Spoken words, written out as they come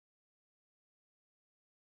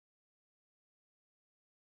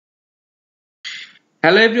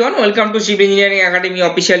Hello everyone, welcome to Civil Engineering Academy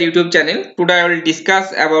official YouTube channel. Today I will discuss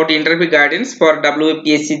about interview guidance for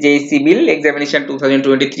WBPSC JEE Civil Examination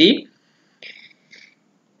 2023.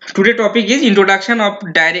 Today topic is introduction of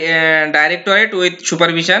Directorate with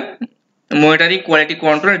supervision, monitoring, quality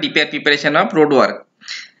control, and DPR preparation of road work.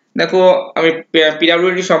 দেখো আমি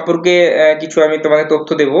PWD সম্পর্কে কিছু আমি তোমাকে তথ্য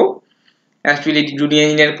দেব। Actually junior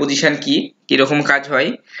engineer position কি রকম কাজ হয়।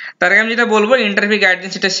 তার আগে আমি যেটা বলবো ইন্টারভিউ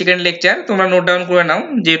গাইডেন্স, এটা সেকেন্ড লেকচার, তোমরা নোট ডাউন করে নাও।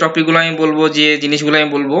 যে টপিকগুলো আমি বলবো, যে জিনিসগুলো আমি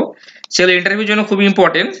বলবো সেগুলো ইন্টারভিউর জন্য খুব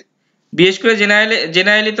ইম্পর্টেন্ট। বিশেষ করে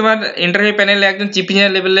জেনারেলি তোমার ইন্টারভিউ প্যানেলে একজন চিফ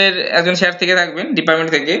ইঞ্জিনিয়ার লেভেলের একজন স্যার থেকে থাকবেন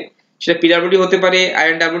ডিপার্টমেন্ট থেকে। সেটা PWD হতে পারে,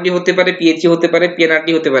 IRWD হতে পারে, PHE হতে পারে, PNRD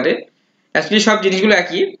হতে পারে। অ্যাকচুয়ালি সব জিনিসগুলো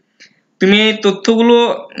একই। তুমি এই তথ্যগুলো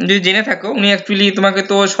যদি জেনে থাকো, উনি অ্যাকচুয়ালি তোমাকে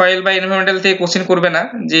তো সয়েল বা এনভায়রনমেন্টাল থেকে কোশ্চেন করবে না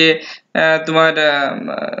যে তোমার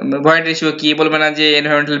ভয়েড রেশিও কি, বলবে না যে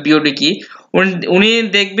এনভায়রনমেন্টাল BOD কি। উনি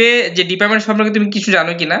দেখবে যে ডিপার্টমেন্ট সম্পর্কে তুমি কিছু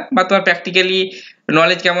জানো কিনা, বা তোমার প্র্যাকটিক্যালি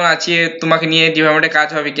নলেজ কেমন আছে, তোমাকে নিয়ে ডিপার্টমেন্টে কাজ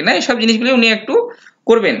হবে কিনা, এইসব জিনিসগুলো উনি একটু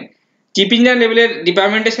করবেন। চিফ ইঞ্জিনিয়ার লেভেলের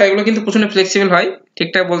ডিপার্টমেন্টের স্যারগুলো কিন্তু প্রচন্ড ফ্লেক্সিবল হয়,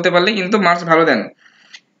 ঠিকঠাক বলতে পারলে কিন্তু মার্কস ভালো দেন।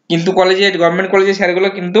 কিন্তু গভর্নমেন্ট কলেজের স্যারগুলো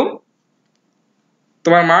কিন্তু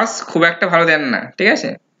তোমার মার্কস খুব একটা ভালো দেন না, ঠিক আছে।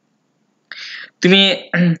 তুমি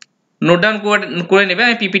নোট ডাউন করে নেবে।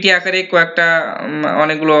 আমি পিপিটি আকারে কয়েকটা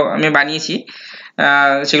অনেকগুলো আমি বানিয়েছি,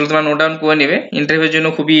 সেগুলো তোমার নোট ডাউন করে নেবে। ইন্টারভিউর জন্য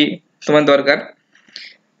খুবই তোমার দরকার।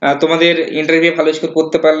 তোমাদের ইন্টারভিউ ভালো স্কোর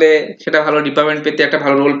করতে পারলে সেটা ভালো ডিপার্টমেন্ট পেতে একটা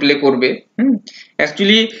ভালো রোল প্লে করবে।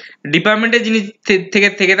 অ্যাকচুয়ালি ডিপার্টমেন্টের যিনি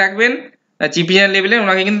থেকে থাকবেন চিফ ইঞ্জিনিয়ার লেভেলে,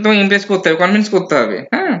 ওনাকে কিন্তু তোমাকে ইমপ্রেস করতে হবে, কনভিন্স করতে হবে,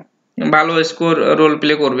 হ্যাঁ, ভালো স্কোর রোল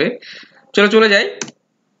প্লে করবে। চলে যাই।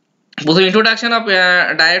 প্রথম introduction of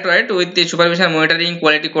Directorate with the supervision, monitoring,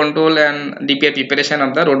 quality control and DPR preparation of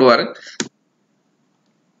the road work.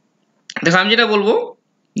 দেখো আমি যেটা বলবো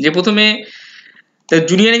যে প্রথমে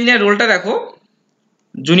জুনিয়র ইঞ্জিনিয়ার রোলটা দেখো।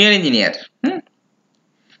 জুনিয়র ইঞ্জিনিয়ার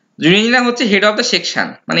হচ্ছে হেড অফ দ্য সেকশন,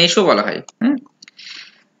 মানে এসও বলা হয়।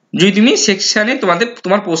 যদি তুমি সেকশনে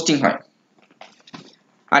তোমার পোস্টিং হয়।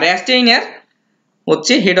 আর অ্যাসিস্ট্যান্ট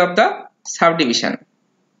হচ্ছে head of the sub division.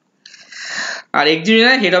 R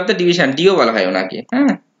executive head of the division, deo বলা হয় ওনাকে,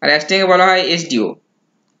 হ্যাঁ। আর অ্যাসিস্ট্যান্টকে বলা হয় SDO,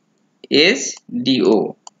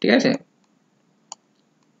 ঠিক আছে।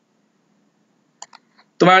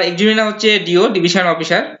 তোমার এক্সিকিউটিভ হচ্ছে ডিও, ডিভিশন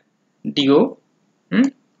অফিসার, ডিও।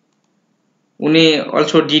 উনি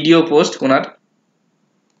অলসো DDO পোস্ট ওনার।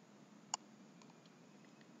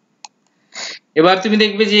 এবার তুমি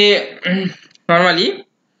দেখবে যে নরমালি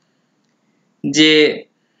যে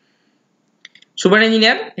super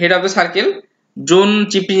engineer head of the circle, zone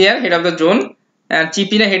chief engineer head of the zone, chief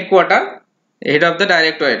engineer headquarter head of the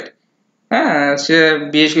directorate, হ্যাঁ। সে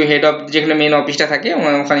বিশেষ করে হেড অফ যেখানে মেন অফিসটা থাকে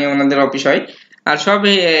ওখানে ওনাদের অফিস হয়। আর সব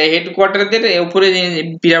হেডকোয়ার্টারদের উপরে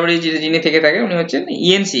PWD যিনি থেকে থাকে উনি হচ্ছেন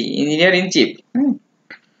ENC, ইঞ্জিনিয়ার ইন চিফ।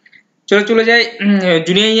 চলে যাই।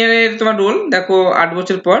 জুনিয়র ইঞ্জিনিয়ারের তোমার রোল দেখো। 8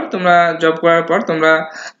 বছর পর তোমরা জব করার পর তোমরা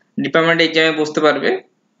ডিপার্টমেন্ট এক্সামে বসতে পারবে।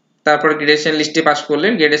 তারপর গ্রেডুয়েশন লিস্টে পাস করলে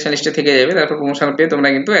গ্রেডুয়েশন লিস্টে থেকে যাবে। তারপর প্রমোশন পেয়ে তোমরা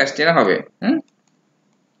কিন্তু অ্যাসিস্ট্যান্ট হবে।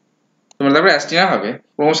 তোমরা তারপর অ্যাসিস্ট্যান্ট হবে,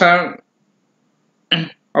 প্রমোশন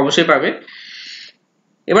অবশ্যই পাবে।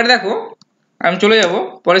 এবার দেখো আমি চলে যাব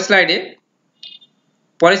পরের স্লাইডে।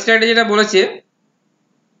 যেটা বলেছে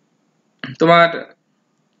তোমার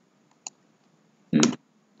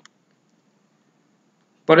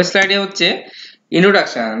পরের স্লাইডে হচ্ছে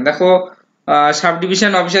ইন্ট্রোডাকশন। দেখো sub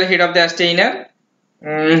division officer head of the assistant,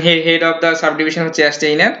 head of the sub division হচ্ছে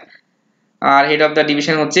assistant, R head of the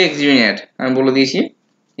division হচ্ছে এক্সিকিউটিভ। আমি বলে দিয়েছি,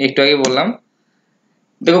 একটু আগে বললাম।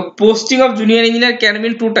 দেখো posting of junior engineer can be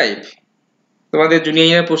in 2 type. তোমাদের জুনিয়র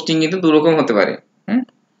ইঞ্জিনিয়ার পোস্টিং কিন্তু দু রকম হতে পারে।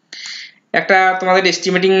 একটা তোমাদের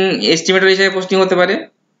এস্টিমেটর হিসেবে পোস্টিং হতে পারে,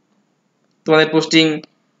 তোমাদের পোস্টিং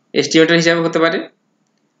এস্টিমেটর হিসেবে হতে পারে।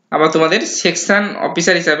 আবার তোমাদের সেকশন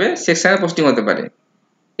অফিসার হিসাবে সেকশনে পোস্টিং হতে পারে,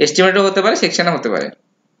 এস্টিমেটর হতে পারে, সেকশনে হতে পারে,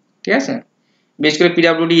 ঠিক আছে। বিশেষ করে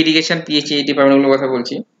PWD, ইরিগেশন, PHE এই ডিপার্টমেন্টগুলোর কথা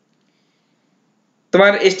বলছি।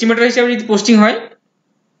 তোমার এস্টিমেটর হিসেবে যদি পোস্টিং হয়,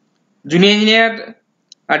 junior engineer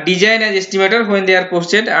R design as estimator when they are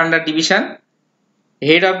posted under division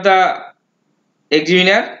head of the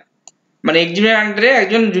executive, মানে এক্সিকিউটিভ আন্ডারে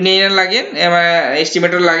একজন জুনিয়র ইঞ্জিনিয়ার লাগেন,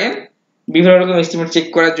 এস্টিমেটর লাগেন বিভিন্ন রকম এস্টিমেট চেক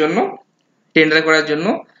করার জন্য, টেন্ডার করার জন্য।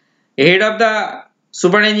 Head of the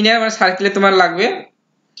super engineer মানে সার্কেলে তোমার লাগবে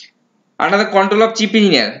under the control of chief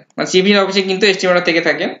engineer, মানে চিফ ইঞ্জিনিয়ার অফিসে কিন্তু এস্টিমেটর থেকে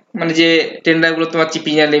থাকেন, মানে যে টেন্ডারগুলো তোমার চিফ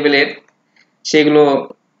ইঞ্জিনিয়ার লেভেলের সেগুলো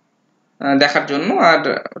দেখার জন্য আর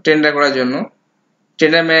টেন্ডার করার জন্য।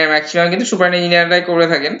 টেন্ডার ম্যাক্সিমাম কিন্তু সুপার ইঞ্জিনিয়াররাই করে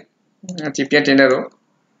থাকেন, চিফ ইঞ্জিনিয়ার টেন্ডারও।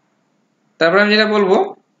 তারপর আমি যেটা বলবো,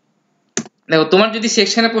 দেখো তোমার যদি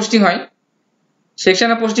সেকশনে পোস্টিং হয়,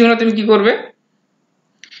 সেকশনে পোস্টিং হলে তুমি কি করবে,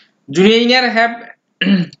 junior engineer have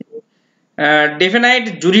definite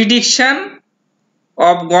jurisdiction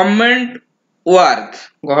of government work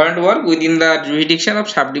within the jurisdiction of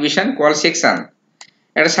subdivision called section.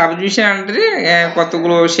 একটা সাবডিভিশন আন্ডারে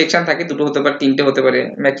কতগুলো সেকশন থাকে, দুটো হতে পারে, তিনটে হতে পারে,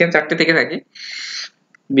 ম্যাক্সিমাম 4টে থেকে থাকে,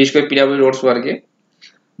 বিশেষ করে PWD Rhodes ওয়ার্কে।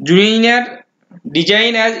 Junior engineer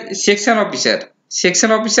design as section officer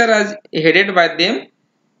as headed by them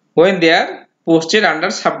when they are posted under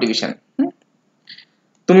subdivision.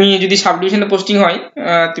 তুমি যদি সাবডিভিশনে পোস্টিং হয়,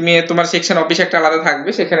 তুমি তোমার সেকশন অফিস একটা আলাদা থাকবে,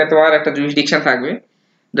 সেখানে তোমার একটা জুরিসডিকশন থাকবে।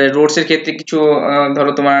 রোডস এর ক্ষেত্রে কিছু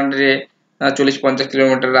ধরো তোমার আন্ডারে 40-50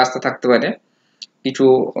 কিলোমিটার রাস্তা থাকতে পারে, কিছু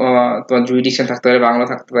তোমার জুরিসডিকশন থাকতে পারে, বাংলা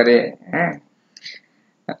থাকতে পারে, হ্যাঁ।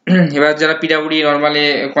 এবার যারা পিডব্লিউডি নরমালি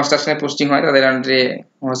কনস্ট্রাকশনে পোস্টিং হয় তাদের আন্ডারে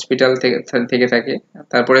হসপিটাল থেকে থাকে,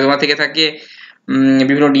 তারপরে তোমার থেকে থাকে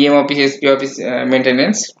বিভিন্ন DM office, SP office,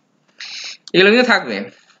 maintenance, এগুলো কিন্তু থাকবে।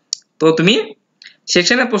 তো তুমি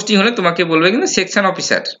সেকশনে পোস্টিং হলে তোমাকে বলবে কিন্তু সেকশন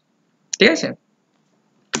অফিসার, ঠিক আছে।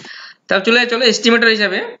 তারপর চলো এস্টিমেটর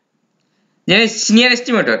হিসাবে, যে সিনিয়র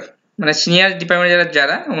এস্টিমেটর মানে সিনিয়র ডিপার্টমেন্ট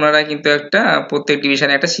যারা ওনারা কিন্তু একটা প্রত্যেক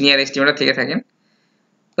ডিভিশনে একটা সিনিয়র এস্টিমেটর থেকে থাকেন।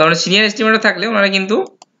 কারণ সিনিয়র এস্টিমেটর থাকলে ওনারা কিন্তু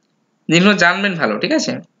জিনিসগুলো জানবেন ভালো, ঠিক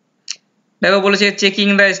আছে। দেখো বলেছে checking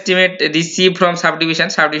the estimate receive from subdivision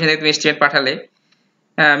থেকে তুমি এস্টিমেট পাঠালে,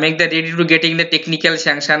 make the ready to getting the technical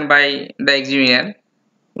sanction by the এক্সিমিনার,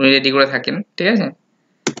 উনি রেডি করে থাকেন, ঠিক আছে।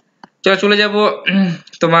 চলে যাব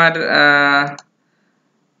তোমার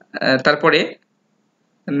তারপরে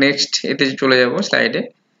নেক্সট এতে চলে যাব স্লাইডে,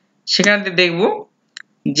 সেখানে দেখব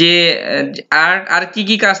যে আর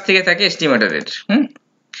কি কাজ থেকে থাকে এস্টিমেটরের।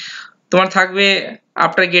 তোমার থাকবে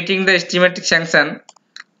আফটার গেটিং দ্য এস্টিমেটিক স্যাংশন,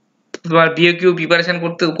 তোমার বিওকিউ প্রিপারেশন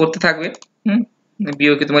করতে থাকবে,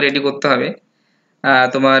 বিওকিউ তোমার রেডি করতে হবে,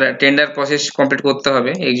 তোমার টেন্ডার প্রসেস কমপ্লিট করতে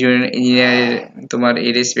হবে ইঞ্জিনিয়ারের তোমার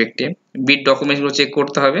এই রেসপেক্টে, বিড ডকুমেন্টসগুলো চেক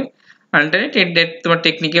করতে হবে, আন্ডারে তোমার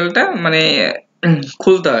টেকনিক্যালটা মানে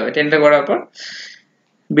খুলতে হবে, টেন্ডার করার পর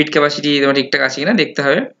বিড ক্যাপাসিটি তোমার ঠিকঠাক আছে কিনা দেখতে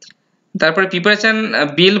হবে। তারপরে preparation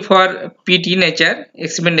bill for PT nature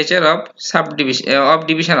expenditure of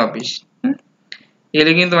division office,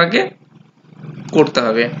 এগুলো কিন্তু তোমাকে করতে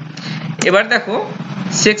হবে। এবার দেখো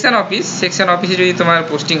সেকশন অফিসে যদি তোমার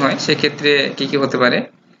পোস্টিং হয় সেক্ষেত্রে কি হতে পারে,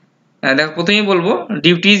 দেখো প্রথমেই বলবো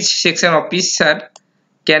duties section officer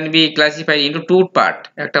can be classified into two part,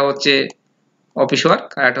 একটা হচ্ছে অফিস ওয়ার্ক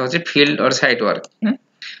আর একটা হচ্ছে ফিল্ড অর সাইট ওয়ার্ক।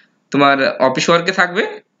 তোমার অফিস ওয়ার্কে থাকবে,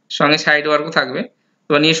 সঙ্গে সাইড ওয়ার্কও থাকবে,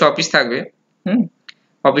 তোমার নিজস্ব অফিস থাকবে,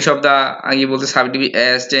 অফিস অফ দা, আগে বলতে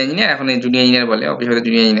অ্যাসিস্ট্যান্ট ইঞ্জিনিয়ার, এখন জুনিয়র ইঞ্জিনিয়ার বলে, office of the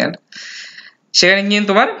junior engineer, সেখানে কিন্তু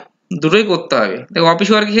তোমার দুটোই করতে হবে। দেখো অফিস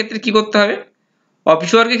ওয়ার্কের ক্ষেত্রে কি করতে হবে,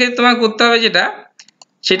 অফিস ওয়ার্কের ক্ষেত্রে তোমার করতে হবে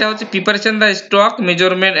সেটা হচ্ছে preparation the stock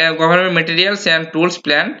measurement government materials and tools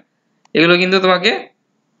plan, এগুলো কিন্তু তোমাকে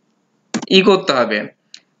করতে হবে,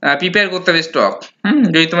 প্রিপেয়ার করতে হবে স্টক।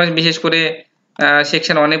 যদি তোমার বিশেষ করে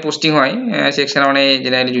সেকশন 1-এ পোস্টিং হয়, সেকশন 1-এ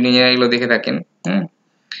জেনারেল জুনিয়র এগুলো দেখে থাকেন।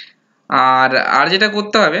 আর যেটা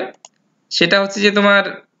করতে হবে সেটা হচ্ছে যে তোমার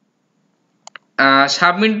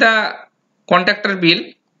submit the contractor bill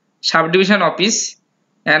subdivision office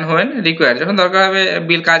and when required, যখন দরকার হবে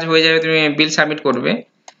বিল কাজ হয়ে যাবে তুমি বিল সাবমিট করবে।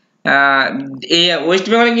 এই ওয়েস্ট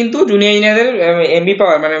বেঙ্গলে কিন্তু জুনিয়র ইঞ্জিনিয়ারদের এমবি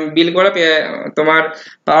পাওয়ার মানে বিল করা তোমার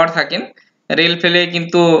পাওয়ার থাকেন, রেল ফেলে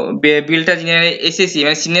কিন্তু বিলটা এসএসসি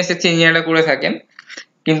মানে সিনিয়র সেকশন ইঞ্জিনিয়াররা করে থাকেন,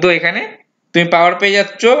 কিন্তু এখানে তুমি পাওয়ার পেয়ে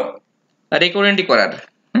যাচ্ছ রেকর্ডেন্টই করার।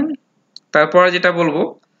 তারপর যেটা বলবো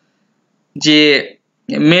যে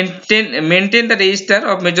maintain the register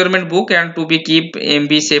of measurement book and two B keep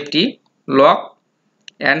MB safety lock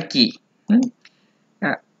and কি,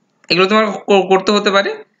 এগুলো তোমার করতে হতে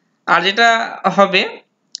পারে। আর যেটা হবে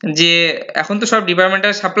যে এখন তো সব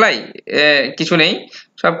ডিপার্টমেন্টাল সাপ্লাই কিছু নেই,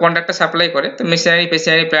 সব কন্ট্রাক্টর সাপ্লাই করে, তো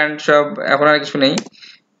মেশিনারি প্ল্যান্ট সব এখন আর কিছু নেই,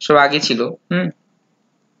 সব আগে ছিল।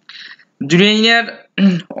 Junior engineer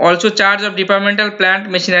also charge of departmental plant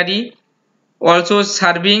machinery, also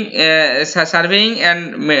surveying and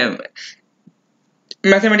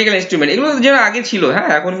mathematical instrument, এগুলো যেন আগে ছিল, হ্যাঁ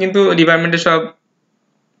এখন কিন্তু ডিপার্টমেন্টের সব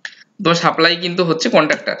তোমার সাপ্লাই কিন্তু হচ্ছে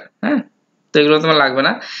কন্ট্রাক্টর, তো এগুলো তোমার লাগবে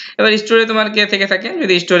না। এবার স্টোরে তোমার কে থেকে থাকে,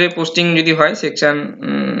 যদি স্টোরে পোস্টিং যদি হয় সেকশন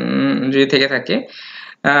যদি থেকে থাকে,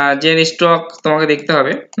 যে স্টক তোমাকে দেখতে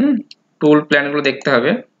হবে, টুল প্ল্যানগুলো দেখতে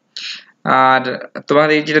হবে। আর তোমার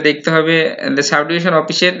এই যেটা দেখতে হবে সাবডিভিশন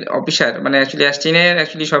অফিসার মানে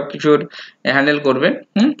অ্যাকচুয়ালি সবকিছুর হ্যান্ডেল করবে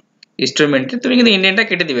ইনস্ট্রুমেন্টে, তুমি কিন্তু ইন্ডিয়ানটা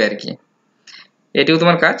কেটে দিবে আর কি, এটিও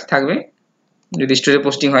তোমার কাজ থাকবে যদি স্টোরে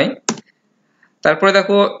পোস্টিং হয়। তারপরে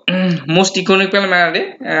দেখো মোস্ট ইকোনমিক্যাল ম্যানারে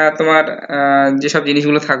তোমার যেসব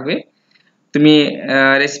জিনিসগুলো থাকবে, তুমি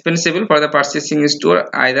responsible for the purchasing store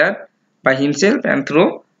either by himself and through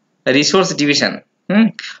resource division,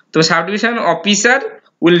 তো sub division officer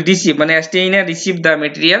will receive মানে অ্যাস্টেইনার receive the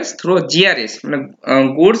materials through GRS মানে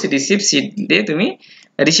গুডস রিসিভ সিট দিয়ে তুমি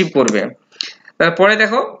রিসিভ করবে। তারপরে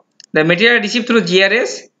দেখো the material receive through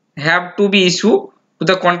GRS have to be issue to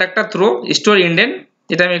the contractor through store indent,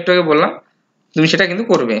 যেটা আমি একটু আগে বললাম তুমি সেটা কিন্তু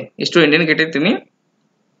করবে, স্টোর ইন্ডেন্ট কেটে তুমি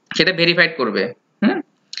সেটা ভেরিফাইড করবে।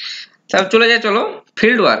 তারপর চলে যায় চলো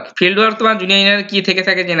ফিল্ড ওয়ার্ক। ফিল্ড ওয়ার্ক তোমার জুনিয়র ইঞ্জিনিয়ার কি থেকে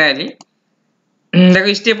থাকে জেনারেলি দেখো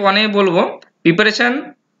স্টেপ 1 এ বলবো preparation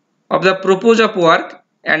of the propose of work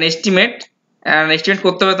and estimate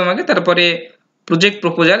করতে হবে তোমাকে, তারপরে প্রজেক্ট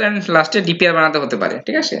প্রপোজাল অ্যান্ড লাস্টে ডিপিআর বানাতে হতে পারে,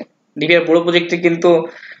 ঠিক আছে। ডিপিআর বড় প্রজেক্টে কিন্তু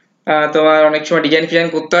তোমার অনেক সময় ডিজাইন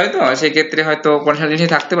করতে হয়, তো সেই ক্ষেত্রে হয়তো কনসালটেন্সি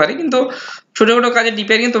থাকতে পারে, কিন্তু ছোট ছোট কাজের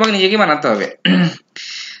ডিপিআর কিন্তু তোমাকে নিজেকে বানাতে হবে।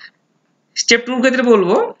 স্টেপ 2 ক্ষেত্রে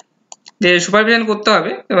বলবো যে সুপারভিশন করতে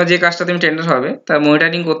হবে, এবার যে কাজটা তুমি টেন্ডার হবে তার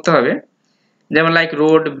মনিটরিং করতে হবে, যেমন like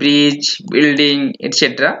road, bridge, building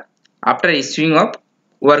etcetera after issuing of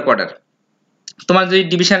work order. তোমার যদি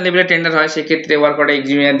ডিভিশন লেভেলে টেন্ডার হয় সেক্ষেত্রে ওয়ার্ক অর্ডার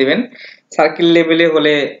ইঞ্জিনিয়ার দেবেন, সার্কেল লেভেলে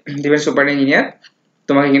হলে দেবেন সুপার ইঞ্জিনিয়ার,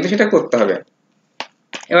 তোমাকে কিন্তু সেটা করতে হবে।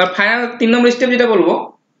 এবার ফাইনাল 3 নম্বর স্টেপ যেটা বলবো,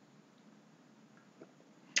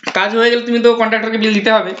 কাজ হয়ে গেলে তুমি তো কন্ট্রাক্টরকে বিল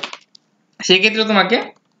দিতে হবে, সেক্ষেত্রে তোমাকে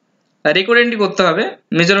রেকর্ড এন্ট্রি করতে হবে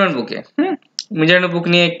মেজারমেন্ট বুকে। মেজারমেন্ট বুক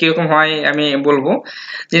নিয়ে কিরকম হয় আমি বলবো,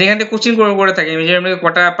 যে এখান থেকে কোশ্চেন করে থাকে মেজারমেন্টে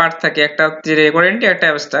কটা পার্ট থাকে, একটা হচ্ছে রেকর্ড এন্ট্রি, একটা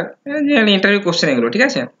অ্যাবস্ট্রাক্ট, ইন্টারভিউ কোশ্চেন এগুলো, ঠিক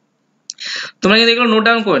আছে। তোমরা কিন্তু এগুলো নোট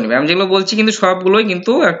ডাউন করে নেবে, আমি যেগুলো বলছি কিন্তু সবগুলোই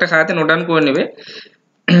কিন্তু একটা খাতাতে নোট ডাউন করে নেবে,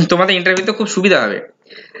 তোমাদের ইন্টারভিউতে খুব সুবিধা হবে।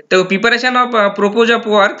 তো preparation of propose of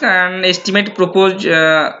work and estimate propose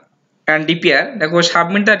and DPR দেখো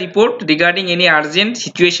submit the report regarding any urgent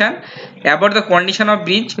situation about the condition of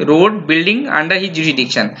bridge, road, building under his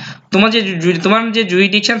jurisdiction। তোমার যে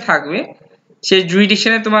jurisdiction থাকবে সেই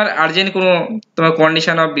jurisdiction এ তোমার আর্জেন্ট কোনো তোমার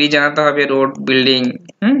কন্ডিশন অফ ব্রিজ জানাতে হবে, রোড, বিল্ডিং,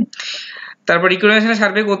 তারপর রিকগনিশন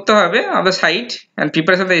সার্ভে করতে হবে of the site and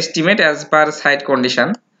preparation of the estimate as per site condition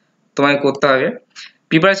তোমাকে করতে হবে।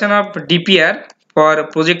 Preparation of DPR for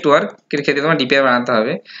project work এর ক্ষেত্রে তোমার ডিপিআর বানাতে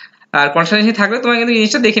হবে। আর কনসালটেন্সি থাকলে তোমাকে কিন্তু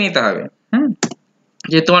জিনিসটা দেখে নিতে হবে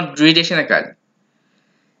যে তোমার জুরিডিকশনের কাজ।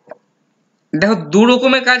 দেখো দু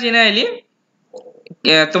রকমের কাজ জেনারেলি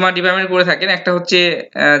তোমার ডিপার্টমেন্ট করে থাকেন, একটা হচ্ছে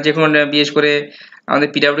যে কোনো বিশেষ করে আমাদের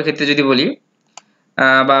পিডব্লিউডি ক্ষেত্রে যদি বলি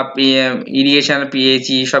বা ইরিগেশন,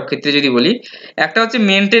 পিএইচই সব ক্ষেত্রে যদি বলি, একটা হচ্ছে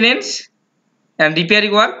মেইনটেনেন্স এন্ড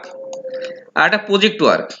রিপেয়ারিং ওয়ার্ক, আর একটা প্রজেক্ট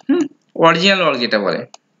ওয়ার্ক, অরিজিনাল ওয়ার্ক যেটা বলে,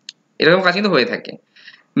 এরকম কাজ কিন্তু হয়ে থাকে।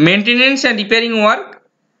 Maintenance and repairing work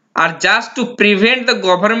are just to prevent the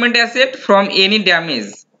government asset from any damage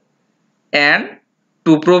and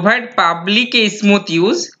to provide public a smooth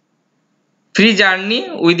use, free journey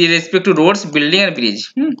with respect to roads, building and bridge.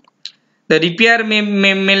 The repair may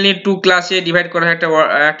mainly two class A divide করা হয়,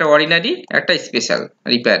 একটা ordinary, একটা special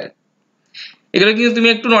repair. এগুলো কিন্তু তুমি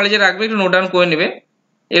একটু নলেজে রাখবে, একটু নোট ডাউন করে নেবে,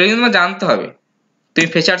 এগুলো কিন্তু তোমার জানতে হবে। তুমি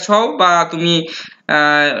ফ্রেশার্স হও বা তুমি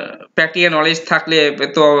প্র্যাকটিক্যাল নলেজ থাকলে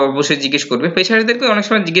তো অবশ্যই জিজ্ঞেস করবে, ফ্রেশার্সদেরকে অনেক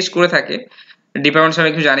সময় জিজ্ঞেস করে থাকে ডিপার্টমেন্ট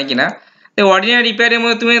সবাই কিছু জানে কিনা। তো অর্ডিনারি রিপেয়ারের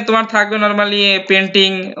মধ্যে তোমার থাকবে normally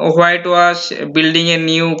painting, white wash, building এর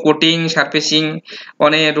new coating, সারফেসিং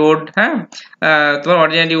on a road, তোমার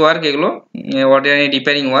অর্ডিনারি ওয়ার্ক, এগুলো অর্ডিনারি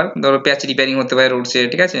রিপেয়ারিং ওয়ার্ক। ধরো প্যাচ রিপেয়ারিং হতে পারে রোডসে,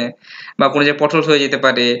 ঠিক আছে, বা কোনো জায়গায় পটল হয়ে যেতে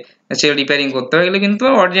পারে, সেগুলো রিপেয়ারিং করতে হবে, এগুলো কিন্তু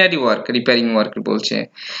অর্ডিনারি ওয়ার্ক, রিপেয়ারিং ওয়ার্ক বলছে।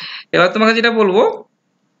 এবার তোমাকে যেটা বলবো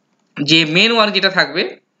যে মেন ওয়ার্ক যেটা থাকবে,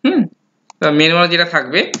 মেন ওয়ার্ক যেটা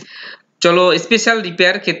থাকবে, চলো স্পেশাল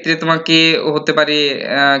রিপেয়ার ক্ষেত্রে তোমাকে হতে পারে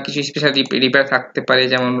কিছু স্পেশাল রিপেয়ার থাকতে পারে,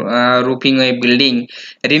 যেমন roofing A building,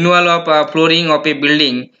 renewal of flooring of A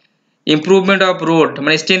building, improvement of road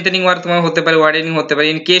মানে স্ট্রেংথেনিং ওয়ার্ক তোমার হতে পারে, ওয়ার্ডেনিং হতে পারে।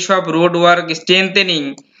 In case of road work strengthening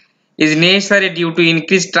is necessary due to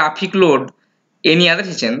increase traffic load any other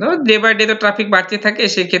situation. তো ডে বাই ডে তো traffic বাড়তে থাকে,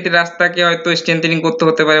 সেক্ষেত্রে রাস্তাকে হয়তো স্ট্রেংথেনিং করতে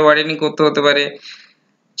হতে পারে, ওয়ার্ডেনিং করতে হতে পারে,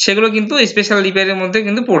 সেগুলো কিন্তু স্পেশাল রিপেয়ারের মধ্যে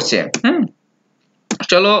কিন্তু পড়ছে।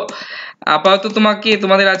 চলো আপাতত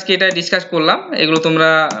তোমাদের আজকে এটা ডিসকাস করলাম, এগুলো তোমরা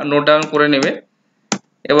নোট ডাউন করে নেবে।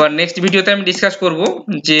 এবার নেক্সট ভিডিওতে আমি ডিসকাস করব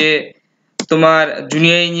যে তোমার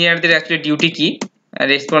জুনিয়র ইঞ্জিনিয়ারদের অ্যাকচুয়ালি ডিউটি কি,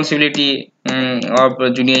 responsibility of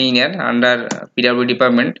junior engineer under PWD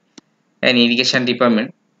department and irrigation department,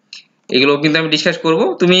 এগুলো কিন্তু আমি ডিসকাস করব।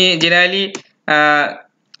 তুমি জেনারেলি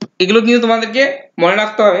এগুলো কিন্তু তোমাদেরকে মনে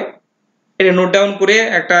রাখতে হবে, এটা নোট ডাউন করে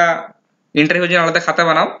একটা ইন্টারভিউর জন্য আলাদা খাতা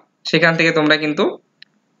বানাও, সেখান থেকে তোমরা কিন্তু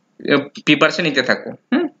প্রিপারেশন নিতে থাকো।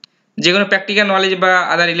 যে কোনো প্র্যাকটিক্যাল নলেজ বা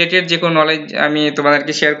আদার রিলেটেড যে কোনো নলেজ আমি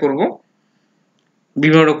তোমাদেরকে শেয়ার করব,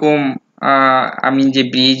 বিভিন্ন রকম আমি যে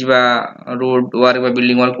ব্রিজ বা রোড ওয়ার্ক বা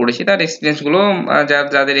বিল্ডিং ওয়ার্ক করেছি তার এক্সপিরিয়েন্স গুলো,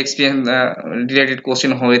 যাদের এক্সপিরিয়েন্স রিলেটেড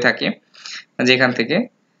কোশ্চেন হয়ে থাকে যেখান থেকে,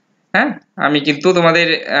 আমি কিন্তু তোমাদের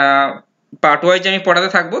পার্ট ওয়াইজ আমি পড়াতে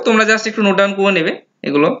থাকবো, তোমরা জাস্ট একটু নোট ডাউন করে নেবে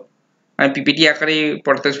এগুলো। আমি পিপিটি আকারে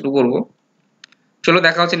পড়াতে শুরু করব। চলো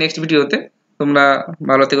দেখা হচ্ছে নেক্সট ভিডিওতে, তোমরা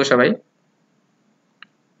ভালো থেকো সবাই।